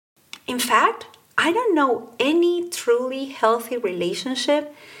In fact, I don't know any truly healthy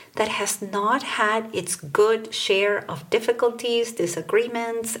relationship that has not had its good share of difficulties,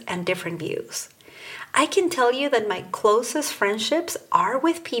 disagreements, and different views. I can tell you that my closest friendships are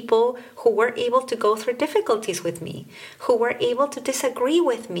with people who were able to go through difficulties with me, who were able to disagree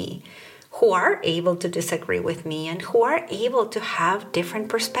with me, who are able to disagree with me, and who are able to have different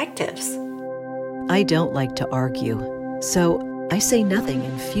perspectives. I don't like to argue, so I say nothing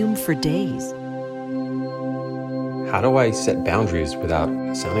and fume for days. How do I set boundaries without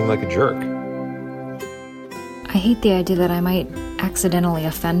sounding like a jerk? I hate the idea that I might accidentally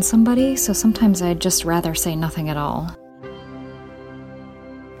offend somebody, so sometimes I'd just rather say nothing at all.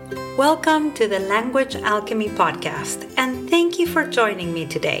 Welcome to the Language Alchemy Podcast, and thank you for joining me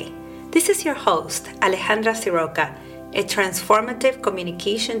today. This is your host, Alejandra Siroca, a transformative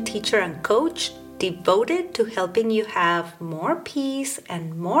communication teacher and coach devoted to helping you have more peace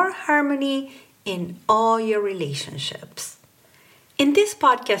and more harmony in all your relationships. In this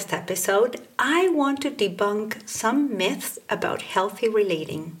podcast episode, I want to debunk some myths about healthy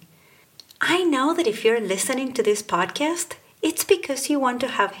relating. I know that if you're listening to this podcast, it's because you want to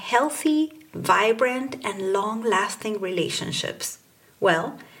have healthy, vibrant, and long-lasting relationships.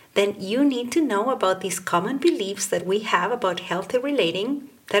 Well, then you need to know about these common beliefs that we have about healthy relating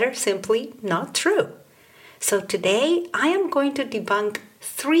that are simply not true. So today, I am going to debunk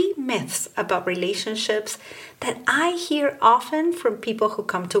 3 myths about relationships that I hear often from people who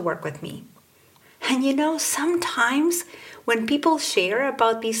come to work with me. And sometimes when people share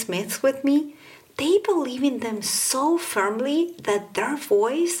about these myths with me, they believe in them so firmly that their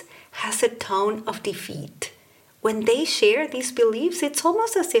voice has a tone of defeat. When they share these beliefs, it's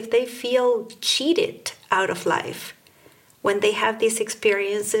almost as if they feel cheated out of life when they have these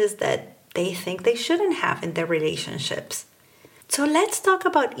experiences that they think they shouldn't have in their relationships. So let's talk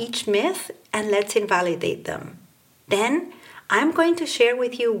about each myth and let's invalidate them. Then I'm going to share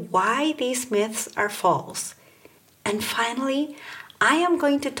with you why these myths are false. And finally, I am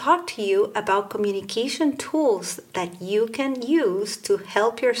going to talk to you about communication tools that you can use to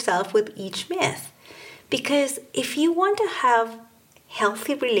help yourself with each myth. Because if you want to have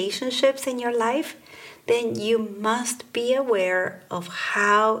healthy relationships in your life, then you must be aware of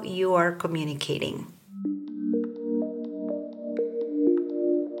how you are communicating.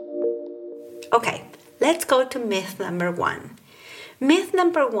 Okay, let's go to myth number 1. Myth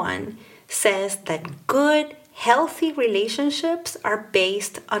number 1 says that good, healthy relationships are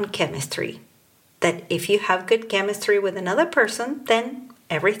based on chemistry. That if you have good chemistry with another person, then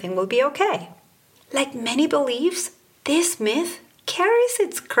everything will be okay. Like many beliefs, this myth carries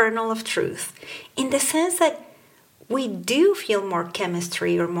its kernel of truth in the sense that we do feel more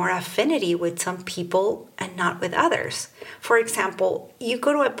chemistry or more affinity with some people and not with others. For example, you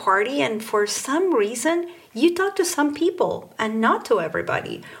go to a party and for some reason you talk to some people and not to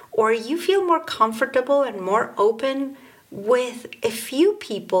everybody, or you feel more comfortable and more open with a few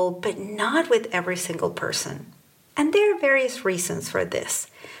people but not with every single person. And there are various reasons for this.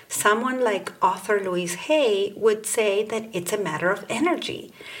 Someone like author Louise Hay would say that it's a matter of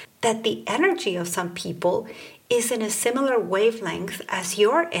energy, that the energy of some people is in a similar wavelength as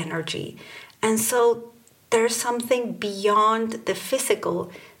your energy. And so there's something beyond the physical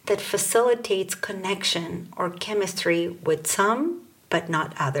that facilitates connection or chemistry with some, but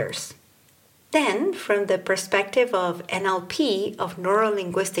not others. Then, from the perspective of NLP, of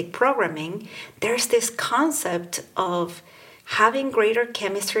neuro-linguistic programming, there's this concept of having greater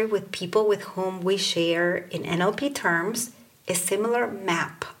chemistry with people with whom we share, in NLP terms, a similar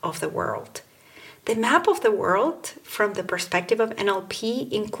map of the world. The map of the world, from the perspective of NLP,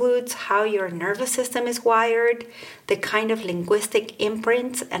 includes how your nervous system is wired, the kind of linguistic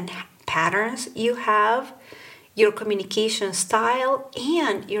imprints and patterns you have, your communication style,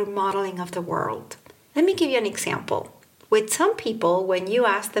 and your modeling of the world. Let me give you an example. With some people, when you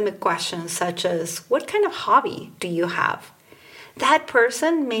ask them a question such as, what kind of hobby do you have? That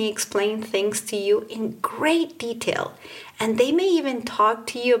person may explain things to you in great detail, and they may even talk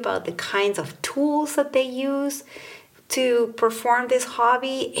to you about the kinds of tools that they use to perform this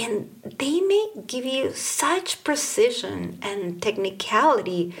hobby, and they may give you such precision and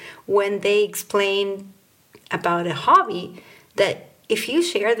technicality when they explain about a hobby that if you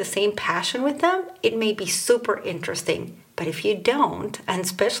share the same passion with them, it may be super interesting. But if you don't, and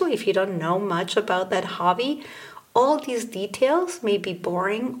especially if you don't know much about that hobby, all these details may be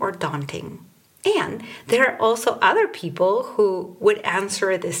boring or daunting. And there are also other people who would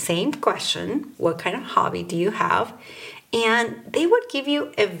answer the same question, what kind of hobby do you have? And they would give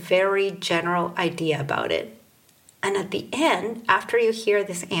you a very general idea about it. And at the end, after you hear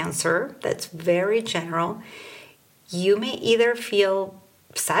this answer that's very general, you may either feel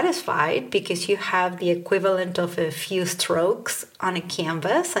satisfied because you have the equivalent of a few strokes on a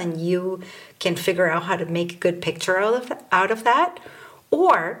canvas and you can figure out how to make a good picture out of that,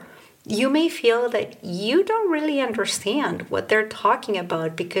 or you may feel that you don't really understand what they're talking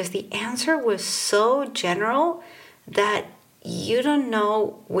about because the answer was so general that you don't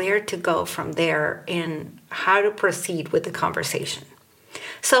know where to go from there and how to proceed with the conversation.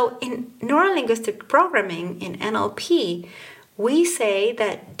 So in neurolinguistic programming, in NLP, we say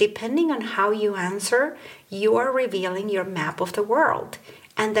that depending on how you answer, you are revealing your map of the world,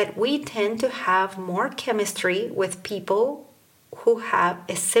 and that we tend to have more chemistry with people who have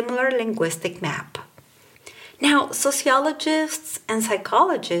a similar linguistic map. Now, sociologists and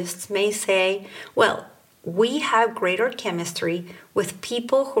psychologists may say, well, we have greater chemistry with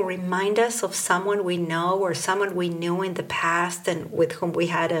people who remind us of someone we know or someone we knew in the past and with whom we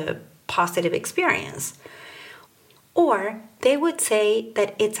had a positive experience. Or they would say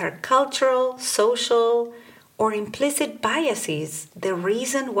that it's our cultural, social, or implicit biases the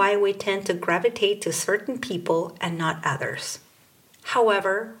reason why we tend to gravitate to certain people and not others.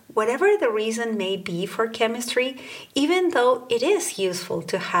 However, whatever the reason may be for chemistry, even though it is useful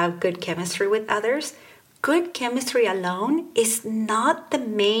to have good chemistry with others, good chemistry alone is not the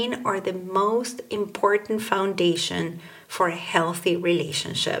main or the most important foundation for a healthy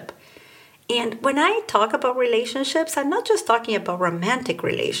relationship. And when I talk about relationships, I'm not just talking about romantic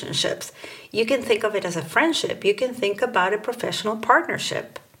relationships. You can think of it as a friendship. You can think about a professional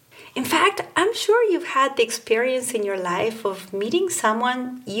partnership. In fact, I'm sure you've had the experience in your life of meeting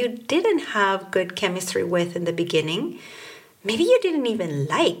someone you didn't have good chemistry with in the beginning. Maybe you didn't even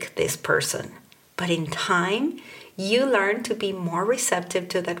like this person. But in time, you learn to be more receptive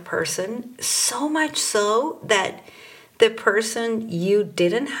to that person, so much so that the person you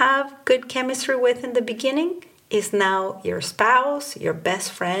didn't have good chemistry with in the beginning is now your spouse, your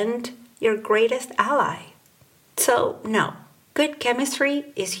best friend, your greatest ally. So, no, good chemistry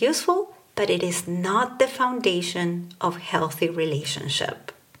is useful, but it is not the foundation of healthy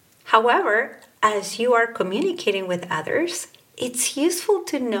relationship. However, as you are communicating with others, it's useful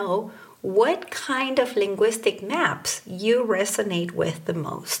to know what kind of linguistic maps you resonate with the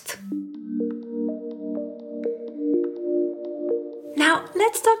most. Now,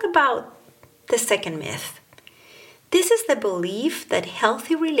 let's talk about the second myth. This is the belief that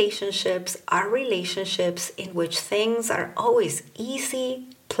healthy relationships are relationships in which things are always easy,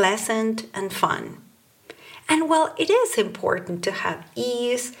 pleasant, and fun. And while it is important to have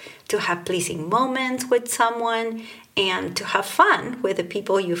ease, to have pleasing moments with someone, and to have fun with the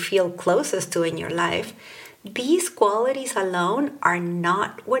people you feel closest to in your life, these qualities alone are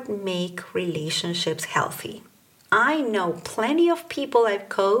not what make relationships healthy. I know plenty of people I've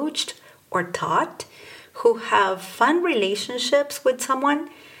coached or taught who have fun relationships with someone,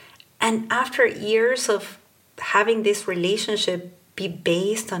 and after years of having this relationship be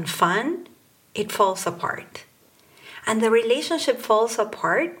based on fun, it falls apart. And the relationship falls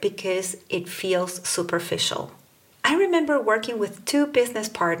apart because it feels superficial. I remember working with 2 business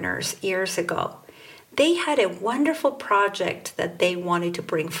partners years ago. They had a wonderful project that they wanted to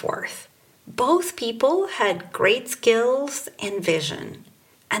bring forth. Both people had great skills and vision,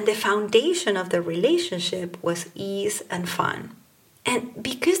 and the foundation of the relationship was ease and fun. And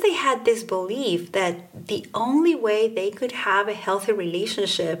because they had this belief that the only way they could have a healthy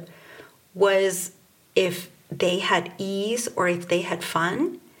relationship was if they had ease or if they had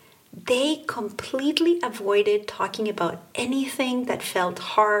fun, they completely avoided talking about anything that felt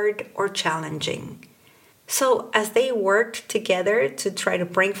hard or challenging. So as they worked together to try to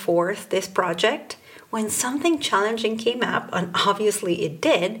bring forth this project, when something challenging came up, and obviously it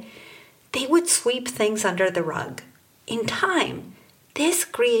did, they would sweep things under the rug. In time, this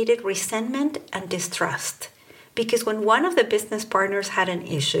created resentment and distrust, because when one of the business partners had an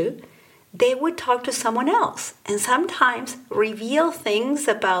issue, they would talk to someone else and sometimes reveal things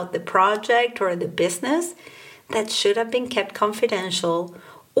about the project or the business that should have been kept confidential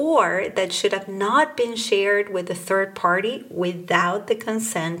or that should have not been shared with a third party without the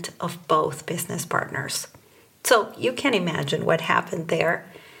consent of both business partners. So you can imagine what happened there.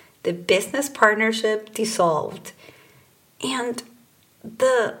 The business partnership dissolved. And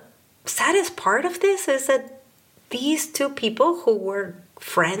the saddest part of this is that these 2 people who were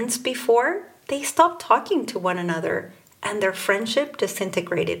friends before, they stopped talking to one another and their friendship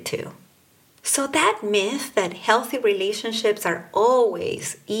disintegrated too. So that myth that healthy relationships are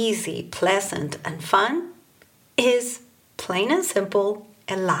always easy, pleasant, and fun is plain and simple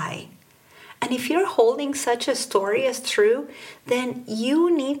a lie. And if you're holding such a story as true, then you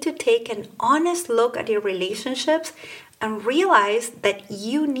need to take an honest look at your relationships and realize that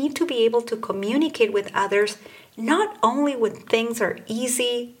you need to be able to communicate with others not only when things are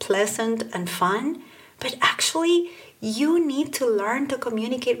easy, pleasant, and fun, but actually you need to learn to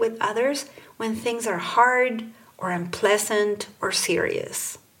communicate with others when things are hard or unpleasant or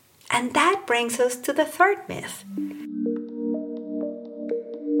serious. And that brings us to the third myth.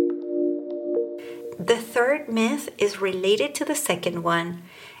 The third myth is related to the second one,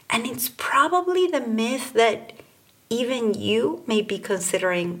 and it's probably the myth that even you may be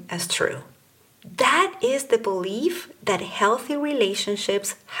considering as true. That is the belief that healthy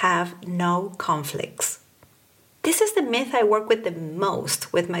relationships have no conflicts. This is the myth I work with the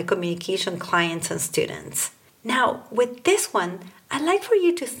most with my communication clients and students. Now, with this one, I'd like for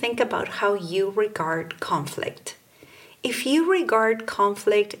you to think about how you regard conflict. If you regard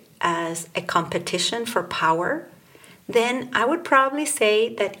conflict as a competition for power, then I would probably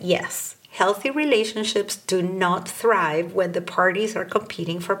say that yes, healthy relationships do not thrive when the parties are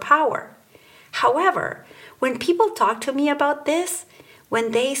competing for power. However, when people talk to me about this,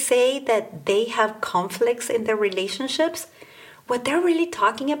 when they say that they have conflicts in their relationships, what they're really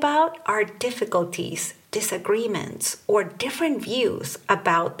talking about are difficulties, disagreements, or different views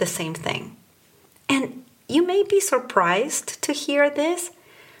about the same thing. And you may be surprised to hear this,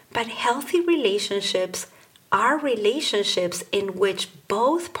 but healthy relationships are relationships in which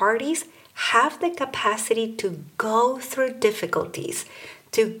both parties have the capacity to go through difficulties,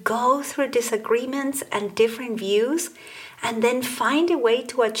 to go through disagreements and different views, and then find a way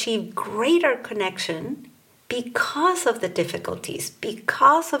to achieve greater connection because of the difficulties,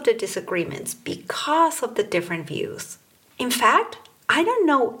 because of the disagreements, because of the different views. In fact, I don't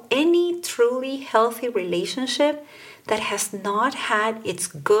know any truly healthy relationship that has not had its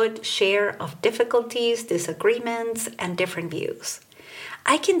good share of difficulties, disagreements, and different views.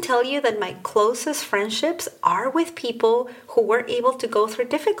 I can tell you that my closest friendships are with people who were able to go through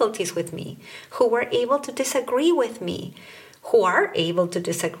difficulties with me, who were able to disagree with me, who are able to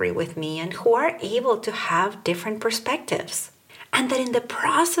disagree with me, and who are able to have different perspectives. And that in the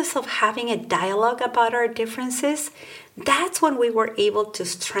process of having a dialogue about our differences, that's when we were able to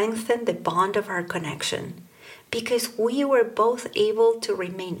strengthen the bond of our connection, because we were both able to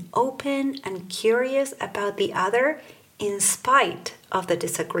remain open and curious about the other in spite of the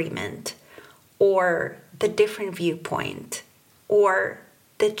disagreement or the different viewpoint or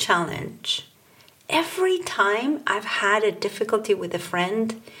the challenge. Every time I've had a difficulty with a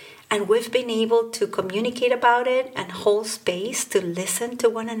friend and we've been able to communicate about it and hold space to listen to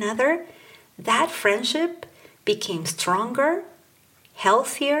one another, that friendship became stronger,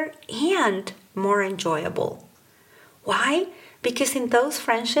 healthier, and more enjoyable. Why? Because in those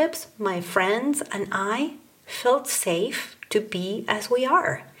friendships, my friends and I felt safe to be as we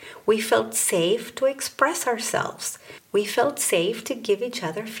are. We felt safe to express ourselves. We felt safe to give each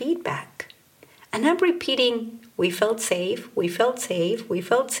other feedback. And I'm repeating, we felt safe, we felt safe, we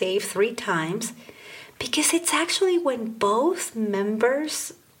felt safe 3 times, because it's actually when both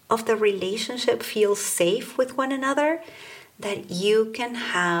members of the relationship feel safe with one another that you can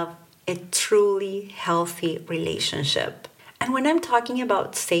have a truly healthy relationship. And when I'm talking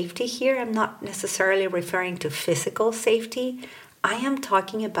about safety here, I'm not necessarily referring to physical safety. I am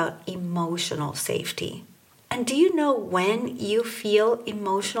talking about emotional safety. And do you know when you feel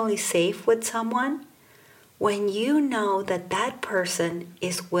emotionally safe with someone? When you know that that person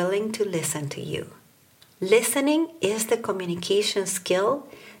is willing to listen to you. Listening is the communication skill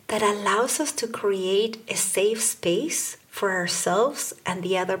that allows us to create a safe space for ourselves and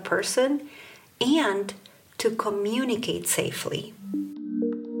the other person, and to communicate safely.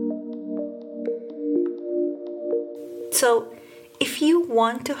 So, if you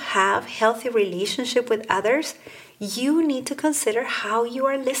want to have healthy relationship with others, you need to consider how you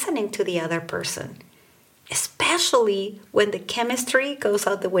are listening to the other person, especially when the chemistry goes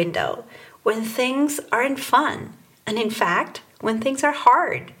out the window, when things aren't fun, and in fact, when things are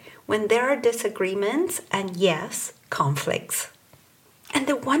hard, when there are disagreements and yes, conflicts. And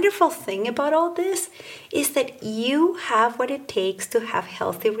the wonderful thing about all this is that you have what it takes to have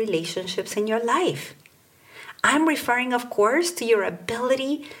healthy relationships in your life. I'm referring, of course, to your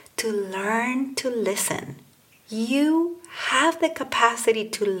ability to learn to listen. You have the capacity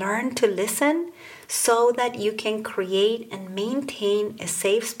to learn to listen so that you can create and maintain a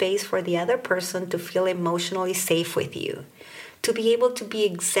safe space for the other person to feel emotionally safe with you, to be able to be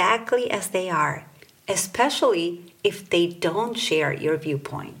exactly as they are, especially if they don't share your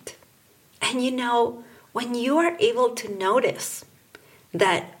viewpoint. And you know, when you are able to notice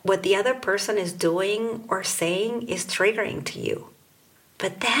that what the other person is doing or saying is triggering to you.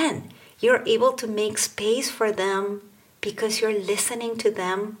 But then you're able to make space for them because you're listening to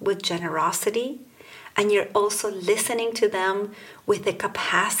them with generosity, and you're also listening to them with the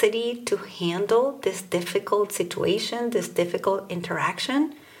capacity to handle this difficult situation, this difficult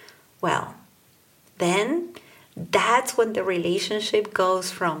interaction. Well, then that's when the relationship goes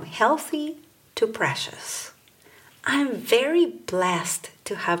from healthy to precious. I'm very blessed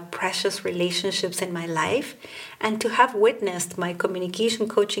to have precious relationships in my life and to have witnessed my communication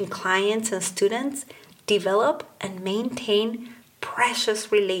coaching clients and students develop and maintain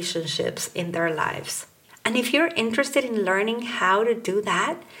precious relationships in their lives. And if you're interested in learning how to do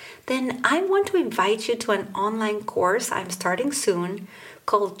that, then I want to invite you to an online course I'm starting soon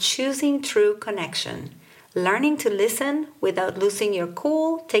called Choosing True Connection. Learning to listen without losing your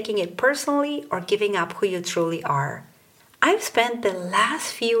cool, taking it personally, or giving up who you truly are. I've spent the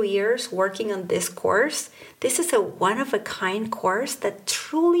last few years working on this course. This is a one-of-a-kind course that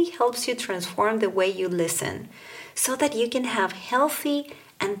truly helps you transform the way you listen so that you can have healthy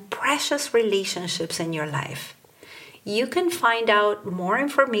and precious relationships in your life. You can find out more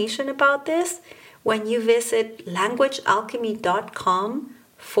information about this when you visit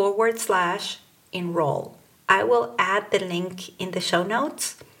languagealchemy.com/enroll. I will add the link in the show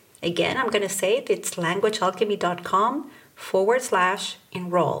notes. Again, I'm going to say it. It's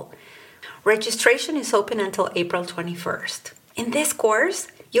languagealchemy.com/enroll. Registration is open until April 21st. In this course,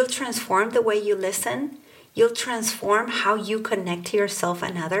 you'll transform the way you listen, you'll transform how you connect to yourself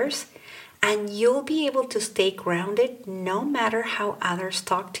and others, and you'll be able to stay grounded no matter how others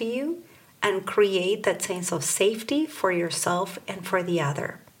talk to you and create that sense of safety for yourself and for the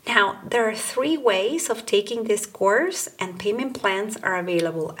other. Now, there are 3 ways of taking this course, and payment plans are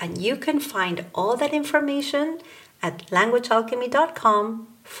available, and you can find all that information at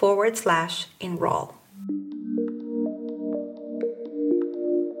languagealchemy.com/enroll.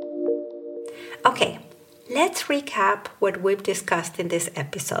 Okay, let's recap what we've discussed in this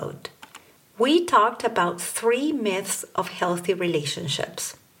episode. We talked about 3 myths of healthy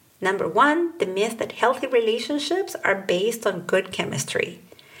relationships. Number 1, the myth that healthy relationships are based on good chemistry.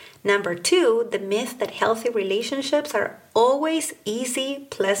 Number 2, the myth that healthy relationships are always easy,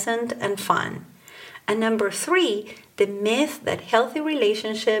 pleasant, and fun. And number 3, the myth that healthy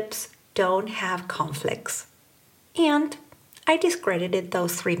relationships don't have conflicts. And I discredited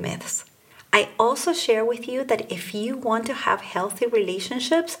those 3 myths. I also share with you that if you want to have healthy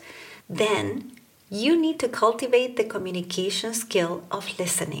relationships, then you need to cultivate the communication skill of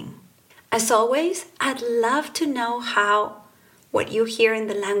listening. As always, I'd love to know how what you hear in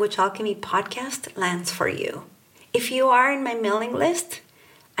the Language Alchemy podcast lands for you. If you are in my mailing list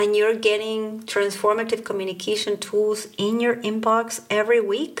and you're getting transformative communication tools in your inbox every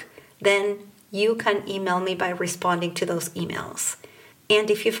week, then you can email me by responding to those emails. And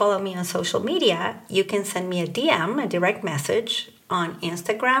if you follow me on social media, you can send me a DM, a direct message, on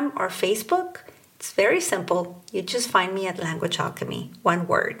Instagram or Facebook. It's very simple. You just find me at Language Alchemy, one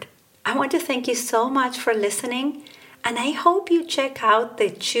word. I want to thank you so much for listening. And I hope you check out the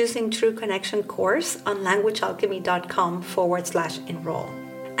Choosing True Connection course on languagealchemy.com/enroll.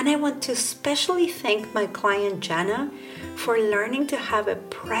 And I want to especially thank my client Jana for learning to have a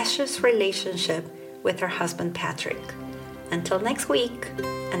precious relationship with her husband Patrick. Until next week,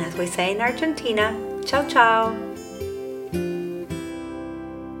 and as we say in Argentina, ciao ciao.